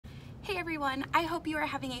Hey everyone, I hope you are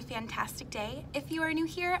having a fantastic day. If you are new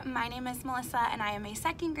here, my name is Melissa and I am a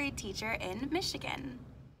second grade teacher in Michigan.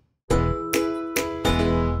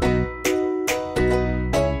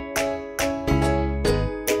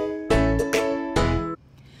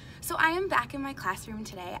 So I am back in my classroom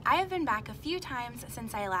today. I have been back a few times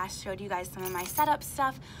since I last showed you guys some of my setup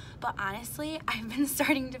stuff, but honestly, I've been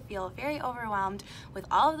starting to feel very overwhelmed with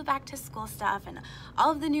all of the back to school stuff and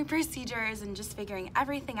all of the new procedures and just figuring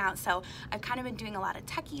everything out. So I've kind of been doing a lot of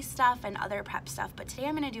techie stuff and other prep stuff, but today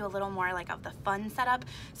I'm gonna do a little more like of the fun setup.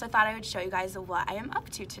 So I thought I would show you guys what I am up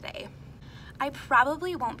to today. I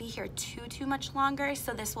probably won't be here too much longer,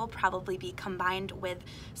 so this will probably be combined with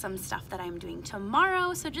some stuff that I'm doing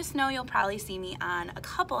tomorrow, so just know you'll probably see me on a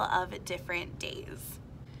couple of different days.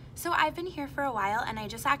 So I've been here for a while and I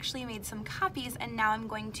just actually made some copies and now I'm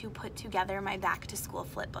going to put together my back to school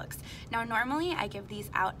flip books. Now normally I give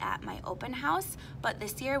these out at my open house, but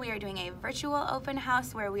this year we are doing a virtual open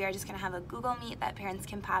house where we are just gonna have a Google Meet that parents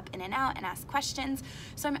can pop in and out and ask questions.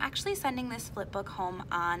 So I'm actually sending this flip book home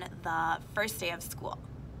on the first day of school.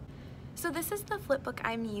 So this is the flip book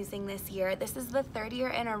I'm using this year. This is the third year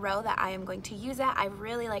in a row that I am going to use it. I've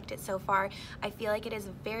really liked it so far. I feel like it is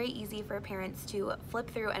very easy for parents to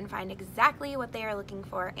flip through and find exactly what they are looking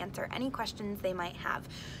for, answer any questions they might have.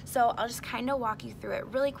 So I'll just kind of walk you through it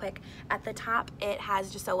really quick. At the top, it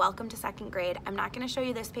has just a welcome to second grade. I'm not going to show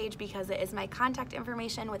you this page because it is my contact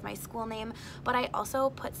information with my school name, but I also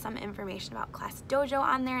put some information about Class Dojo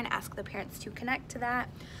on there and ask the parents to connect to that.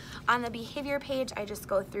 On the behavior page, I just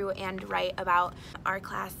go through and write about our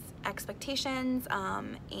class expectations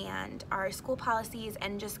and our school policies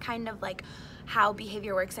and just kind of like how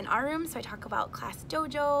behavior works in our room. So I talk about Class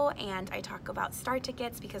Dojo and I talk about star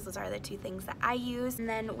tickets because those are the two things that I use. And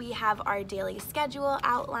then we have our daily schedule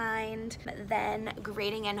outlined, then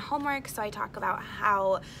grading and homework. So I talk about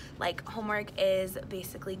how like homework is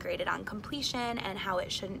basically graded on completion and how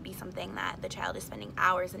it shouldn't be something that the child is spending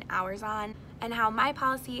hours and hours on. And how my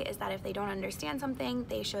policy is that if they don't understand something,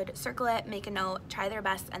 they should circle it, make a note, try their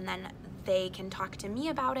best, and then they can talk to me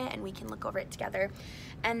about it and we can look over it together.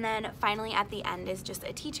 And then finally at the end is just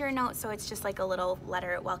a teacher note, so it's just like a little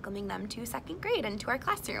letter welcoming them to second grade and to our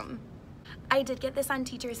classroom. I did get this on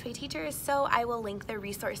Teachers Pay Teachers, so I will link the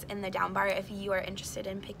resource in the down bar if you are interested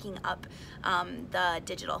in picking up the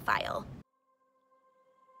digital file.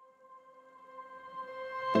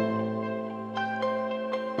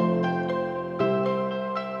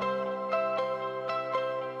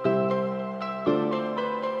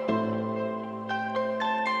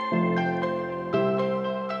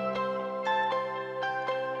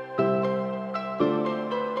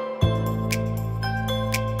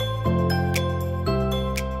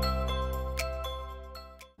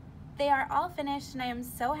 They are all finished and I am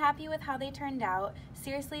so happy with how they turned out.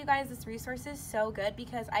 Seriously, you guys, this resource is so good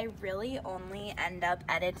because I really only end up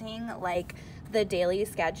editing like the daily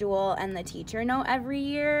schedule and the teacher note every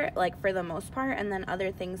year, like for the most part, and then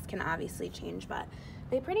other things can obviously change, but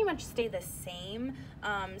they pretty much stay the same.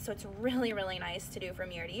 So it's really nice to do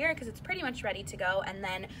from year to year because it's pretty much ready to go. And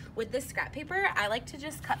then with this scrap paper, I like to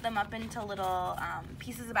just cut them up into little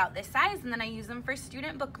pieces about this size and then I use them for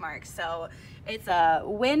student bookmarks. So it's a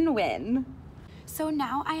win-win. So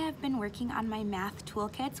now I have been working on my math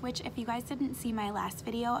toolkits, which if you guys didn't see my last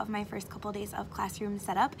video of my first couple days of classroom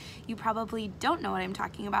setup, you probably don't know what I'm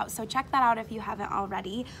talking about. So check that out if you haven't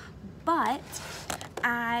already. But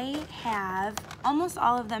I have almost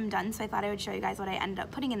all of them done, so I thought I would show you guys what I ended up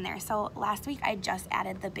putting in there. So last week I just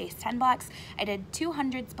added the base 10 blocks. I did 2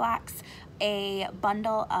 hundreds blocks, a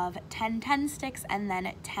bundle of 10 10 sticks, and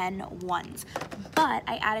then 10 ones. But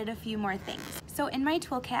I added a few more things. So in my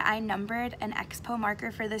toolkit, I numbered an Expo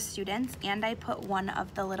marker for the students, and I put one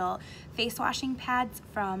of the little face washing pads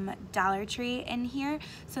from Dollar Tree in here.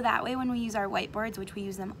 So that way when we use our whiteboards, which we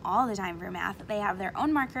use them all the time for math, they have their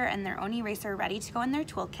own marker and their own eraser ready to go in their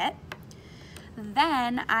toolkit.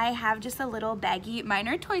 Then I have just a little baggie. Mine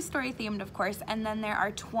are Toy Story themed, of course, and then there are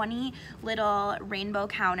 20 little rainbow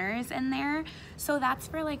counters in there. So that's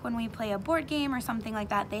for like when we play a board game or something like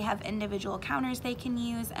that, they have individual counters they can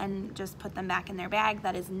use and just put them back in their bag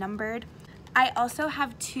that is numbered. I also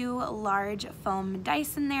have 2 large foam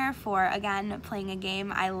dice in there for, again, playing a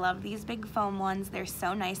game. I love these big foam ones. They're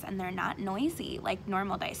so nice and they're not noisy like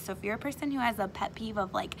normal dice. So if you're a person who has a pet peeve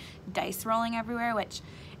of like dice rolling everywhere, which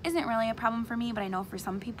isn't really a problem for me, but I know for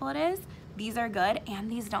some people it is, these are good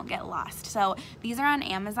and these don't get lost. So these are on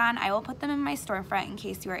Amazon. I will put them in my storefront in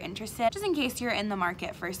case you are interested, just in case you're in the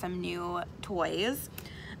market for some new toys.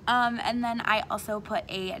 And then I also put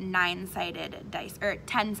a 9-sided dice, or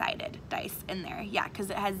 10-sided dice in there. Yeah, because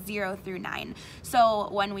it has 0 through 9. So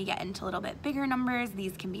when we get into a little bit bigger numbers,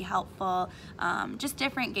 these can be helpful. Just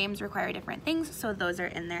different games require different things, so those are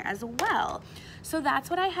in there as well. So that's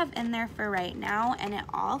what I have in there for right now, and it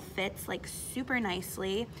all fits like super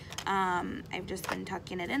nicely. I've just been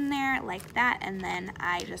tucking it in there like that, and then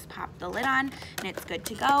I just pop the lid on and it's good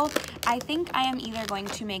to go. I think I am either going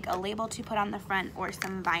to make a label to put on the front or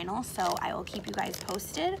some vinyl, so I will keep you guys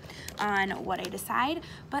posted on what I decide.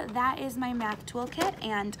 But that is my math toolkit,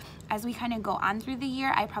 and as we kind of go on through the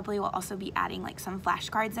year, I probably will also be adding like some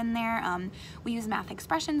flashcards in there. We use math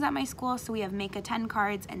expressions at my school, so we have Make a 10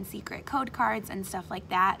 cards and secret code cards and stuff like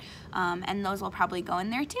that, and those will probably go in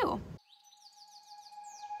there too.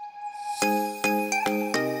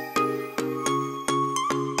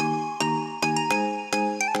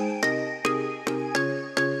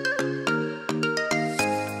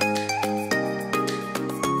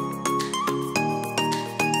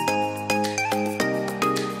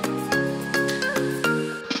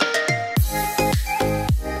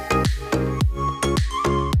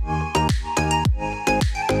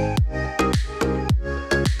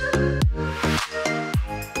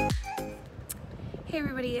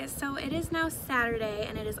 So it is now Saturday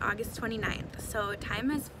and it is August 29th, so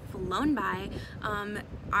time has flown by.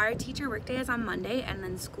 Our teacher workday is on Monday and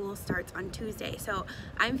then school starts on Tuesday, so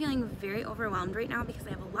I'm feeling very overwhelmed right now because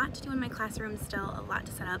I have a lot to do in my classroom still, a lot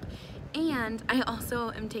to set up, and I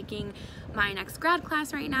also am taking my next grad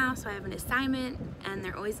class right now, so I have an assignment and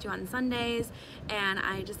they're always due on Sundays, and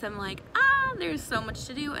I just am like, there's so much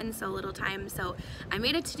to do and so little time. So I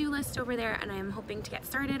made a to-do list over there and I'm hoping to get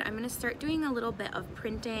started. I'm gonna start doing a little bit of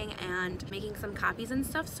printing and making some copies and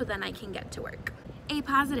stuff so then I can get to work. A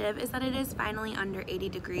positive is that it is finally under 80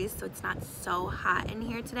 degrees, so it's not so hot in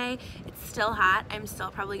here today. It's still hot. I'm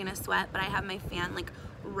still probably gonna sweat, but I have my fan like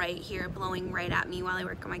right here blowing right at me while I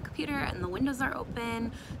work on my computer, and the windows are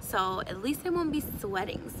open, so at least I won't be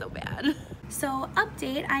sweating so bad. So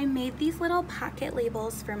update, I made these little pocket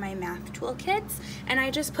labels for my math toolkits, and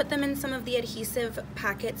I just put them in some of the adhesive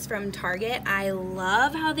pockets from Target. I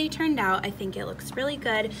love how they turned out. I think it looks really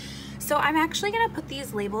good. So I'm actually gonna put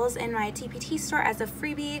these labels in my TPT store as a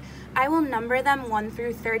freebie. I will number them 1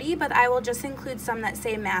 through 30, but I will just include some that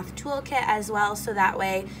say math toolkit as well, so that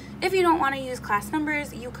way if you don't want to use class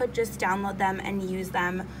numbers, you could just download them and use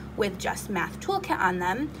them with just math toolkit on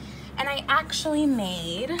them. And I actually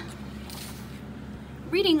made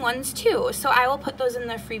reading ones too, so I will put those in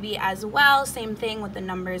the freebie as well. Same thing with the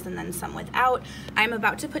numbers and then some without. I'm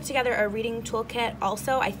about to put together a reading toolkit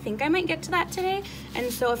also. I think I might get to that today,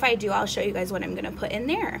 and so if I do, I'll show you guys what I'm gonna put in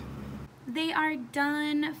there. They are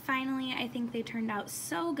done finally. I think they turned out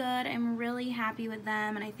so good. I'm really happy with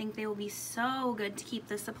them, and I think they will be so good to keep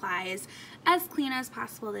the supplies as clean as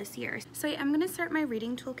possible this year. So I'm gonna start my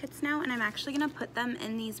reading toolkits now, and I'm actually gonna put them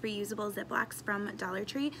in these reusable Ziplocs from Dollar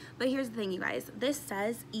Tree. But here's the thing, you guys, this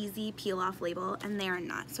says easy peel off label, and they are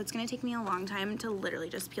not. So it's gonna take me a long time to literally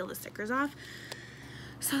just peel the stickers off.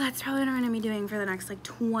 So that's probably what I'm gonna be doing for the next like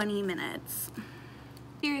 20 minutes.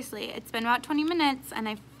 Seriously, it's been about 20 minutes and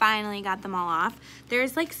I finally got them all off.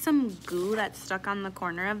 There's like some goo that's stuck on the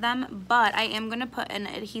corner of them, but I am gonna put an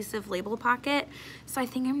adhesive label pocket. So I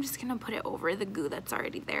think I'm just gonna put it over the goo that's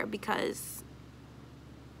already there, because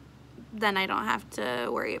then I don't have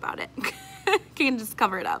to worry about it. Can just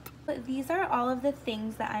cover it up. But these are all of the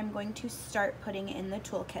things that I'm going to start putting in the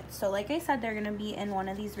toolkit. So like I said, they're gonna be in one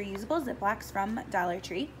of these reusable Ziplocs from Dollar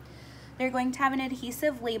Tree. They're going to have an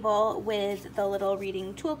adhesive label with the little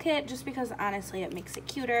reading toolkit, just because honestly it makes it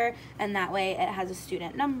cuter, and that way it has a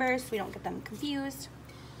student number so we don't get them confused.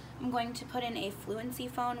 I'm going to put in a fluency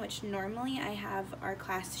phone, which normally I have our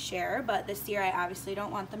class share, but this year I obviously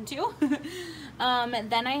don't want them to.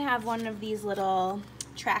 Then I have one of these little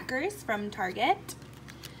trackers from Target.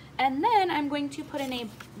 And then I'm going to put in a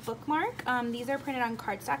bookmark. These are printed on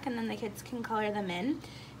cardstock, and then the kids can color them in.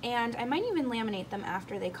 And I might even laminate them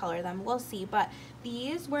after they color them, we'll see. But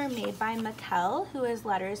these were made by Mikkel, who is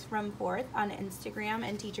Letters from Fourth on Instagram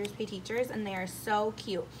and Teachers Pay Teachers, and they are so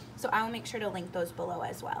cute. So I will make sure to link those below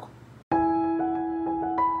as well.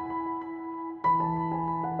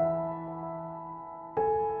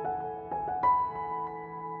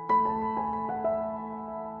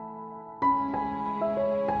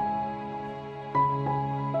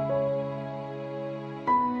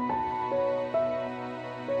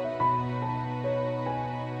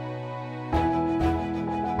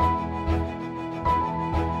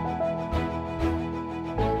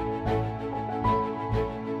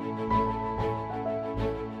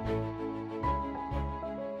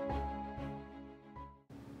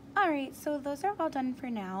 so those are all done for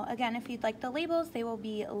now. Again, if you'd like the labels, they will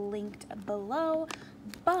be linked below,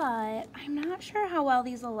 but I'm not sure how well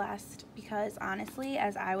these will last because honestly,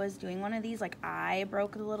 as I was doing one of these, like I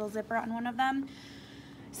broke the little zipper on one of them.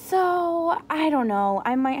 So I don't know,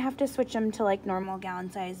 I might have to switch them to like normal gallon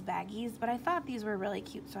size baggies, but I thought these were really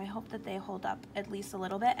cute, so I hope that they hold up at least a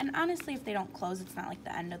little bit. And honestly, if they don't close, it's not like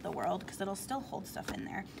the end of the world because it'll still hold stuff in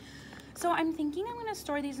there. So I'm thinking I'm gonna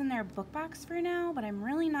store these in their book box for now, but I'm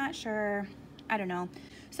really not sure. I don't know.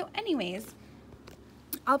 So anyways,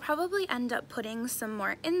 I'll probably end up putting some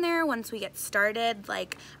more in there once we get started.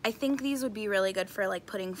 Like, I think these would be really good for like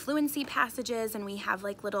putting fluency passages, and we have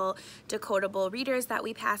like little decodable readers that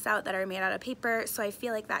we pass out that are made out of paper, so I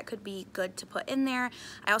feel like that could be good to put in there.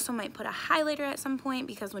 I also might put a highlighter at some point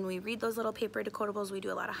because when we read those little paper decodables, we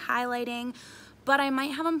do a lot of highlighting, but I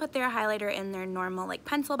might have them put their highlighter in their normal like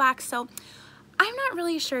pencil box. So I'm not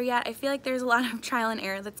really sure yet. I feel like there's a lot of trial and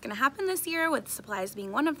error that's gonna happen this year, with supplies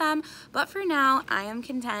being one of them, but for now I am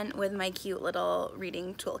content with my cute little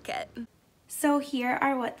reading toolkit. So here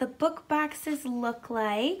are what the book boxes look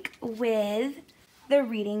like with the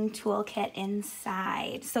reading toolkit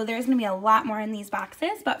inside. So there's gonna be a lot more in these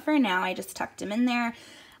boxes, but for now I just tucked them in there.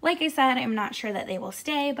 Like I said, I'm not sure that they will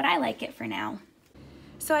stay, but I like it for now.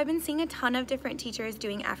 So I've been seeing a ton of different teachers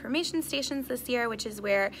doing affirmation stations this year, which is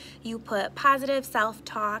where you put positive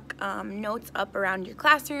self-talk notes up around your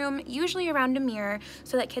classroom, usually around a mirror,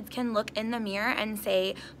 so that kids can look in the mirror and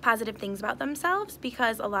say positive things about themselves,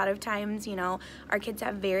 because a lot of times, you know, our kids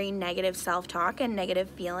have very negative self-talk and negative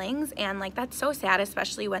feelings, and like that's so sad,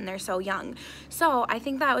 especially when they're so young. So I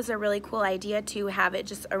think that was a really cool idea to have it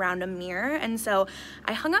just around a mirror, and so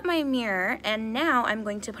I hung up my mirror, and now I'm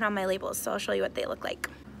going to put on my labels, so I'll show you what they look like.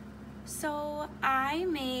 So I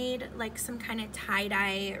made like some kind of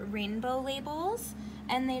tie-dye rainbow labels,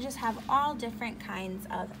 and they just have all different kinds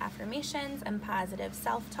of affirmations and positive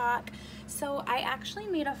self-talk. So I actually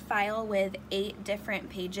made a file with 8 different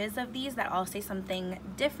pages of these that all say something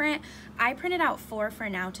different. I printed out 4 for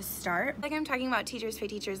now to start. Like, I'm talking about Teachers Pay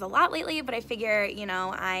Teachers a lot lately, but I figure, you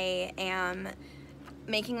know, I am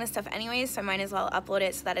making this stuff anyways, so I might as well upload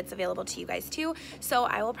it so that it's available to you guys too. So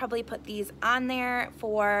I will probably put these on there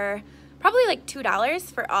for probably like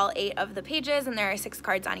 $2 for all 8 of the pages, and there are 6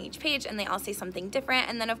 cards on each page, and they all say something different.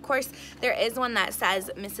 And then of course there is one that says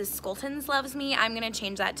Mrs. Skoltens loves me. I'm gonna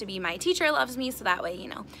change that to be my teacher loves me, so that way, you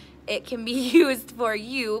know, it can be used for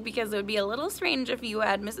you, because it would be a little strange if you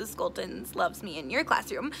had Mrs. Skoltens loves me in your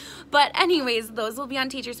classroom. But anyways, those will be on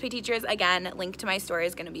Teachers Pay Teachers. Again, link to my store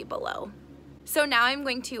is gonna be below. So now I'm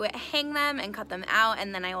going to hang them and cut them out,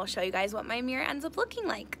 and then I will show you guys what my mirror ends up looking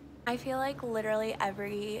like. I feel like literally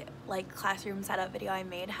every like classroom setup video I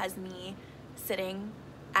made has me sitting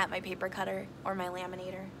at my paper cutter or my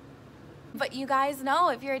laminator. But you guys know,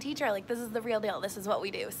 if you're a teacher, like, this is the real deal. This is what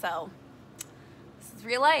we do, so this is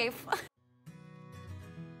real life.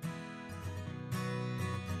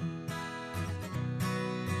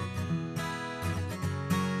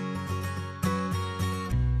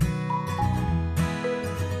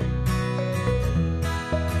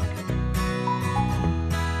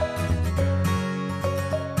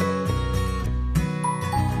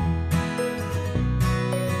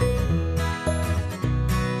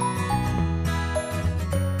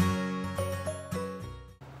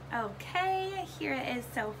 Okay, here it is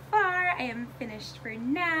so far. I am finished for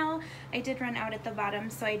now. I did run out at the bottom,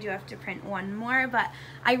 so I do have to print one more, but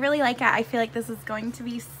I really like it. I feel like this is going to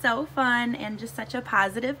be so fun and just such a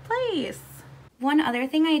positive place. One other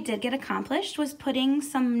thing I did get accomplished was putting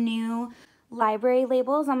some new library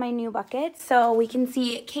labels on my new bucket, so we can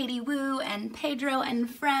see Katie Woo and Pedro and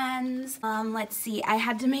Friends. Let's see, I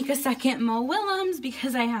had to make a second Mo Willems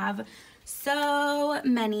because I have so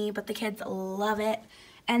many, but the kids love it.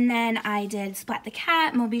 And then I did Splat the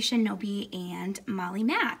Cat, Moby Shinobi, and Molly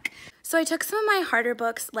Mac. So I took some of my harder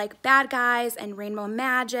books like Bad Guys and Rainbow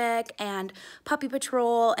Magic and Puppy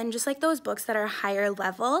Patrol, and just like those books that are higher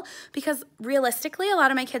level, because realistically a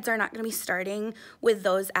lot of my kids are not going to be starting with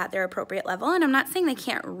those at their appropriate level. And I'm not saying they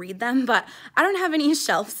can't read them, but I don't have any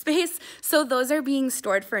shelf space, so those are being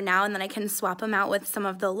stored for now, and then I can swap them out with some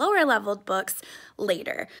of the lower leveled books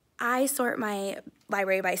later. I sort my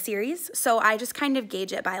library by series, so I just kind of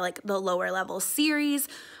gauge it by like the lower level series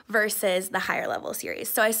versus the higher level series.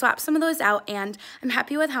 So I swapped some of those out, and I'm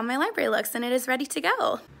happy with how my library looks, and it is ready to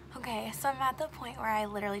go. Okay, so I'm at the point where I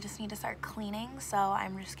literally just need to start cleaning, so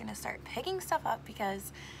I'm just gonna start picking stuff up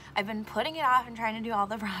because I've been putting it off and trying to do all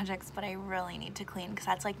the projects, but I really need to clean because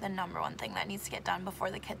that's like the #1 thing that needs to get done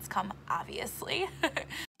before the kids come, obviously.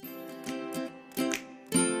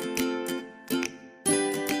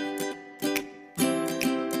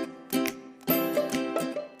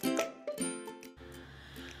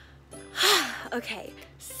 Okay,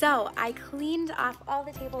 so I cleaned off all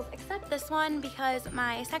the tables except this one because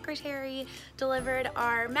my secretary delivered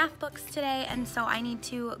our math books today, and so I need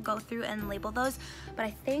to go through and label those, but I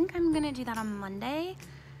think I'm gonna do that on Monday.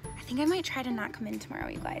 I think I might try to not come in tomorrow,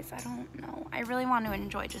 you guys. I don't know. I really want to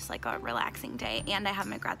enjoy just like a relaxing day, and I have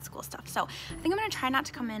my grad school stuff. So I think I'm gonna try not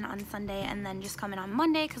to come in on Sunday and then just come in on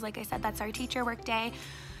Monday, because like I said, that's our teacher work day.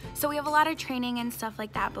 So we have a lot of training and stuff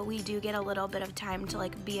like that, but we do get a little bit of time to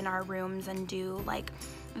like be in our rooms and do like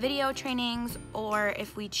video trainings, or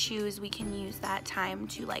if we choose, we can use that time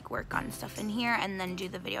to like work on stuff in here and then do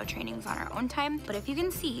the video trainings on our own time. But if you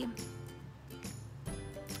can see,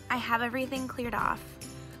 I have everything cleared off.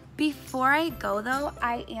 Before I go though,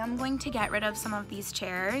 I am going to get rid of some of these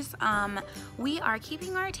chairs. We are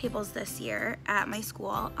keeping our tables this year at my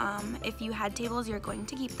school. If you had tables, you're going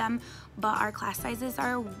to keep them, but our class sizes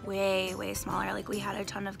are way, way smaller. Like we had a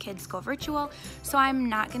ton of kids go virtual, so I'm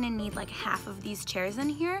not gonna need like half of these chairs in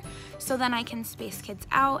here. So then I can space kids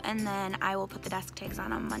out, and then I will put the desk tags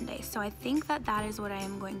on Monday. So I think that that is what I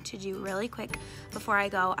am going to do really quick before I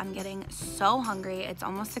go. I'm getting so hungry. It's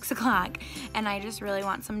almost 6 o'clock, and I just really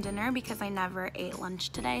want some dinner because I never ate lunch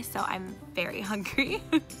today, so I'm very hungry.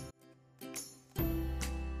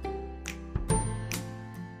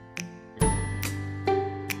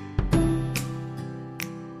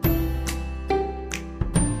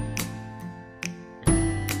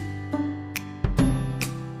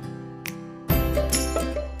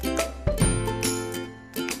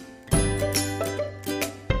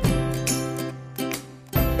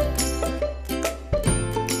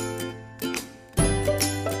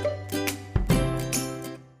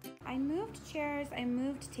 I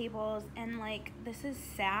moved tables, and like this is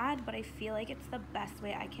sad, but I feel like it's the best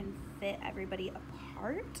way I can fit everybody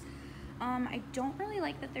apart. I don't really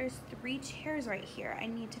like that there's 3 chairs right here. I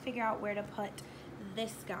need to figure out where to put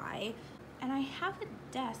this guy, and I have a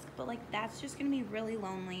desk, but like that's just gonna be really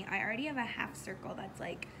lonely. I already have a half circle that's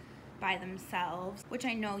like by themselves, which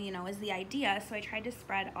I know, you know, is the idea, so I tried to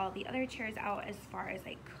spread all the other chairs out as far as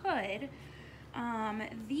I could.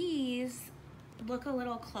 These look a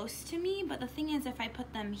little close to me, but the thing is, if I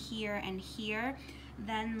put them here and here,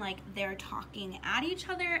 then like they're talking at each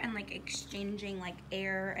other and like exchanging like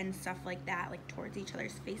air and stuff like that, like towards each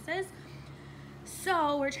other's faces.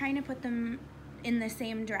 So we're trying to put them in the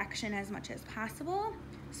same direction as much as possible.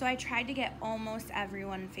 So I tried to get almost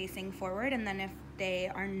everyone facing forward, and then if they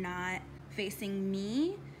are not facing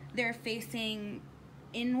me, they're facing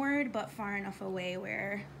inward but far enough away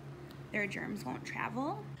where their germs won't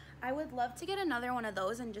travel. I would love to get another one of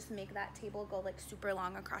those and just make that table go like super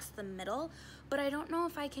long across the middle, but I don't know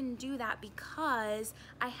if I can do that because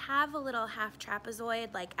I have a little half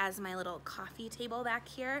trapezoid like as my little coffee table back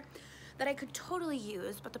here that I could totally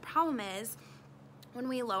use, but the problem is when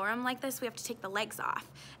we lower them like this, we have to take the legs off.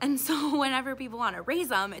 And so whenever people want to raise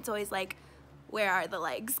them, it's always like, where are the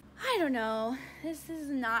legs? I don't know. This is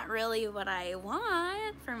not really what I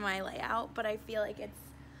want for my layout, but I feel like it's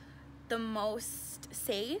the most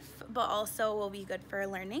safe, but also will be good for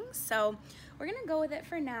learning. So we're gonna go with it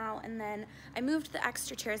for now. And then I moved the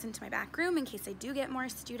extra chairs into my back room in case I do get more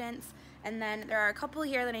students. And then there are a couple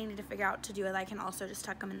here that I need to figure out to do it. I can also just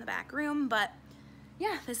tuck them in the back room, but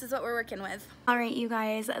yeah, this is what we're working with. All right, you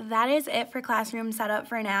guys, that is it for classroom setup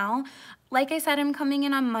for now. Like I said, I'm coming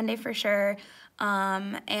in on Monday for sure.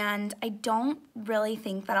 And I don't really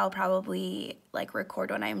think that I'll probably like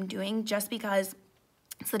record what I'm doing just because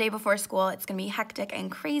it's the day before school. It's gonna be hectic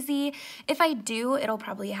and crazy. If I do, it'll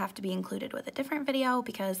probably have to be included with a different video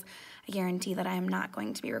because I guarantee that I am not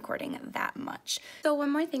going to be recording that much. So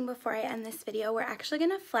one more thing before I end this video, we're actually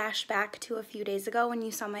gonna flash back to a few days ago when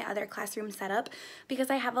you saw my other classroom setup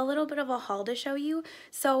because I have a little bit of a haul to show you.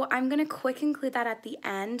 So I'm gonna quick include that at the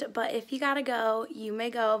end, but if you gotta go, you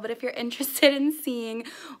may go. But if you're interested in seeing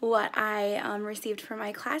what I received for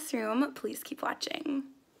my classroom, please keep watching.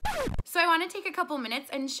 So I want to take a couple minutes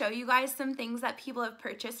and show you guys some things that people have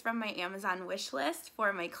purchased from my Amazon wish list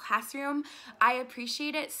for my classroom. I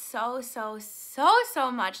appreciate it so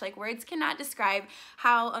much. Like, words cannot describe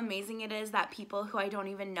how amazing it is that people who I don't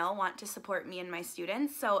even know want to support me and my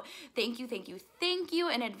students. So thank you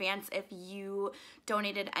in advance if you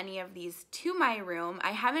donated any of these to my room.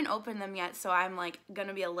 I haven't opened them yet, so I'm like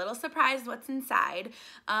gonna be a little surprised what's inside.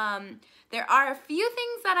 There are a few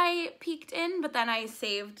things that I peeked in, but then I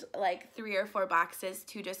saved like 3 or 4 boxes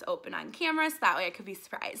to just open on camera so that way I could be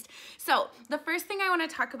surprised. So the first thing I want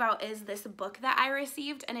to talk about is this book that I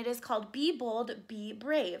received, and it is called Be Bold, Be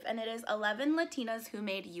Brave, and it is 11 Latinas who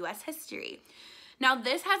made U.S. history. Now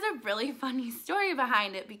this has a really funny story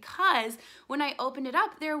behind it because when I opened it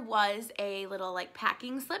up, there was a little like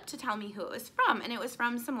packing slip to tell me who it was from, and it was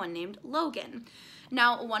from someone named Logan.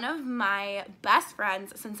 Now, one of my best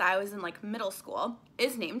friends since I was in like middle school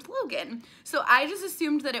is named Logan. So I just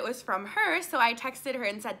assumed that it was from her, so I texted her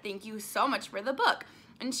and said, "Thank you so much for the book."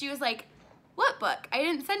 And she was like, "What book? I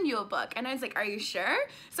didn't send you a book." And I was like, "Are you sure?"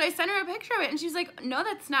 So I sent her a picture of it and she's like, "No,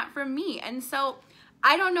 that's not from me." And so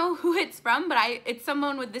I don't know who it's from, but it's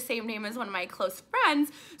someone with the same name as one of my close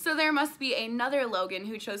friends, so there must be another Logan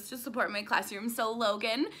who chose to support my classroom. So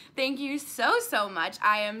Logan, thank you so, so much.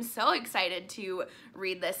 I am so excited to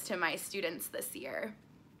read this to my students this year.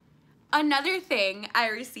 Another thing I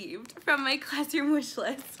received from my classroom wish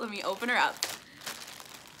list, let me open her up,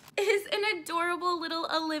 is an adorable little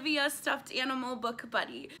Olivia stuffed animal book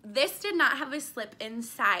buddy. This did not have a slip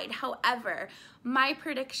inside. However, my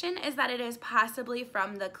prediction is that it is possibly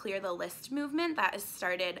from the Clear the List movement that is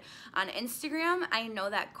started on Instagram. I know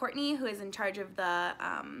that Courtney, who is in charge of the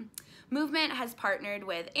movement, has partnered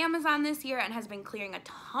with Amazon this year and has been clearing a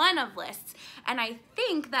ton of lists, and I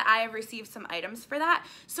think that I have received some items for that.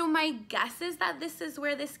 So my guess is that this is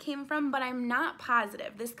where this came from, but I'm not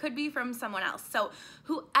positive. This could be from someone else. So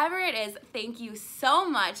whoever it is, thank you so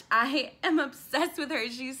much. I am obsessed with her.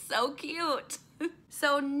 She's so cute.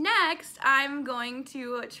 So next, I'm going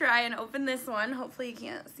to try and open this one. Hopefully you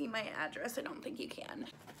can't see my address. I don't think you can.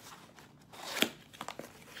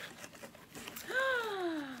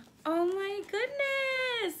 Oh my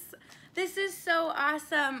goodness! This is so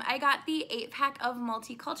awesome. I got the 8-pack of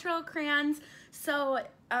multicultural crayons. So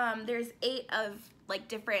there's 8 of like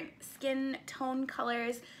different skin tone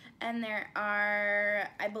colors, and there are,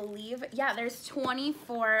 I believe, yeah, there's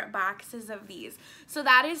 24 boxes of these. So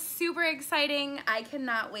that is super exciting. I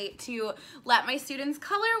cannot wait to let my students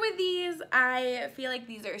color with these. I feel like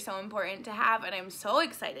these are so important to have, and I'm so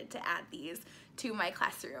excited to add these to my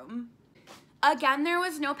classroom. Again, there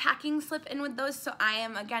was no packing slip in with those, so I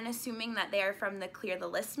am again assuming that they are from the Clear the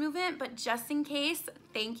List movement, but just in case,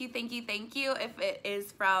 thank you, thank you, thank you. If it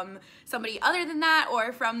is from somebody other than that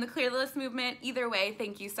or from the Clear the List movement, either way,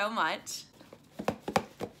 thank you so much.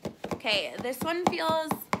 Okay, this one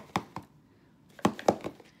feels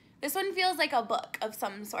like a book of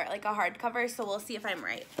some sort, like a hardcover, so we'll see if I'm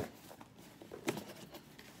right.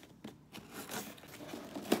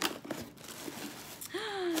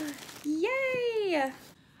 Yay!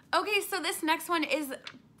 Okay, so this next one is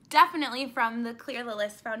definitely from the Clear the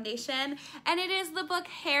List Foundation, and it is the book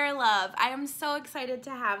Hair Love. I am so excited to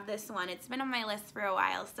have this one. It's been on my list for a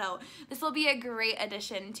while, so this will be a great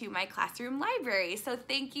addition to my classroom library. So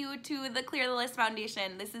thank you to the Clear the List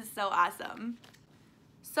Foundation. This is so awesome.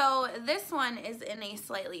 So this one is in a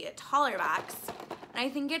slightly taller box, and I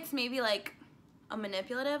think it's maybe like a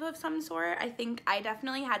manipulative of some sort. I think I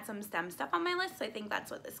definitely had some STEM stuff on my list, so I think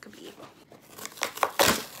that's what this could be.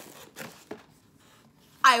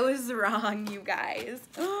 I was wrong, you guys.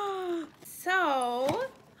 So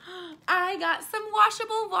I got some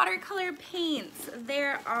washable watercolor paints.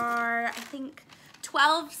 There are, I think,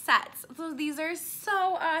 12 sets. So these are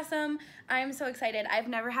so awesome. I'm so excited. I've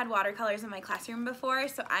never had watercolors in my classroom before,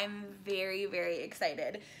 so I'm very, very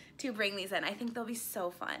excited to bring these in. I think they'll be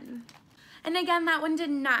so fun. And again, that one did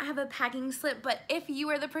not have a packing slip, but if you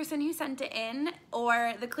were the person who sent it in,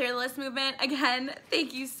 or the Clear the List movement, again,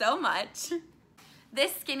 thank you so much.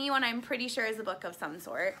 This skinny one I'm pretty sure is a book of some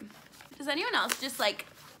sort. Does anyone else just like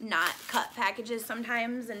not cut packages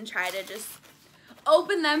sometimes and try to just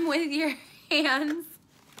open them with your hands?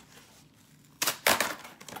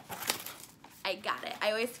 I got it. I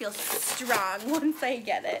always feel strong once I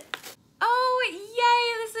get it. Oh,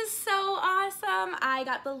 yay, this is so awesome. I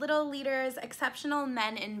got the Little Leaders Exceptional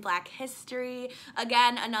Men in Black History.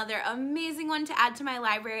 Again, another amazing one to add to my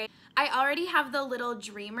library. I already have the Little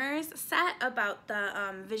Dreamers set about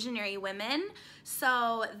the visionary women,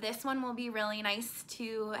 so this one will be really nice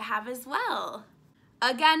to have as well.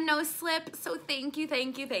 Again, no slip, so thank you,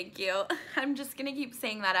 thank you, thank you. I'm just gonna keep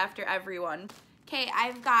saying that after everyone. Okay,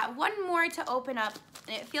 I've got one more to open up,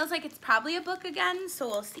 and it feels like it's probably a book again, so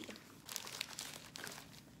we'll see.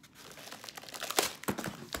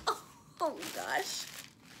 Oh gosh.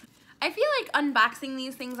 I feel like unboxing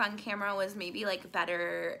these things on camera was maybe like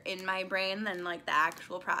better in my brain than like the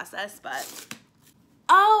actual process, but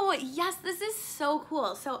oh yes, this is so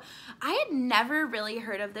cool. So I had never really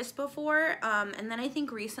heard of this before, and then I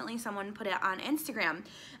think recently someone put it on Instagram,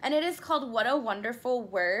 and it is called What a Wonderful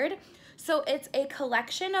Word. So it's a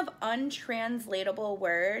collection of untranslatable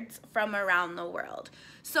words from around the world.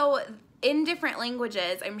 So in different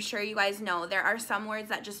languages, I'm sure you guys know, there are some words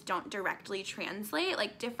that just don't directly translate.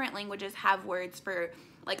 Like different languages have words for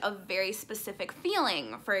like a very specific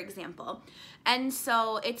feeling, for example. And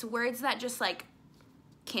so it's words that just like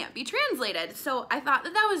can't be translated. So I thought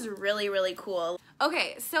that that was really, really cool.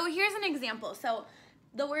 Okay, so here's an example. So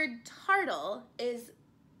the word tartle is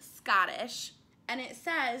Scottish, and it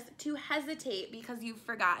says to hesitate because you've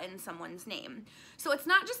forgotten someone's name. So it's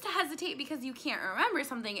not just to hesitate because you can't remember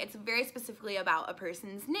something, it's very specifically about a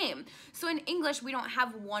person's name. So in English, we don't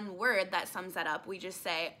have one word that sums that up. We just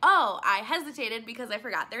say, oh, I hesitated because I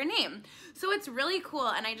forgot their name. So it's really cool,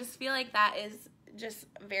 and I just feel like that is just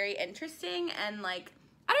very interesting, and like,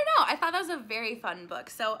 I don't know, I thought that was a very fun book.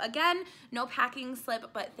 So again, no packing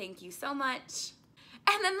slip, but thank you so much.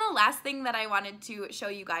 And then the last thing that I wanted to show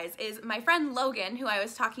you guys is my friend Logan, who I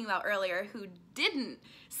was talking about earlier, who didn't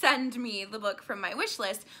send me the book from my wish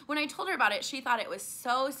list. When I told her about it, she thought it was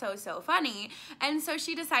so funny. And so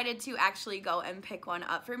she decided to actually go and pick one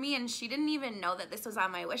up for me, and she didn't even know that this was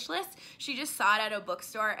on my wish list. She just saw it at a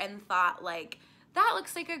bookstore and thought like, that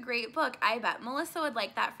looks like a great book. I bet Melissa would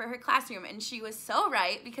like that for her classroom. And she was so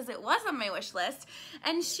right, because it was on my wish list.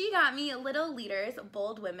 And she got me Little Leaders,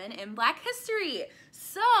 Bold Women in Black History.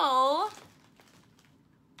 So now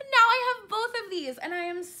I have both of these, and I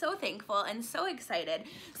am so thankful and so excited.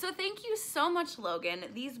 So thank you so much, Logan.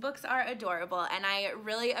 These books are adorable, and I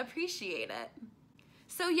really appreciate it.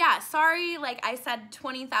 So yeah, sorry, like I said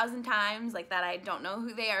 20,000 times, like that I don't know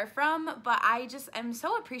who they are from, but I just am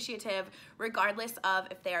so appreciative regardless of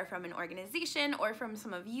if they are from an organization or from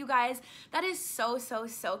some of you guys. That is so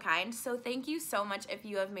kind. So thank you so much if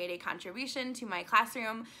you have made a contribution to my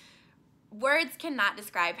classroom. Words cannot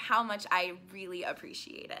describe how much I really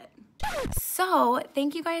appreciate it. So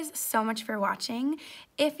thank you guys so much for watching.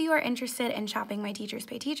 If you are interested in shopping my Teachers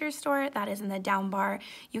Pay Teachers store, that is in the down bar.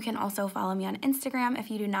 You can also follow me on Instagram if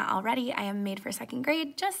you do not already. I am Made for Second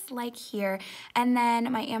Grade, just like here. And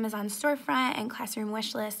then my Amazon storefront and classroom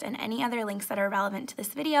wish list and any other links that are relevant to this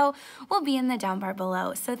video will be in the down bar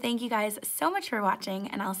below. So thank you guys so much for watching,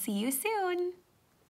 and I'll see you soon.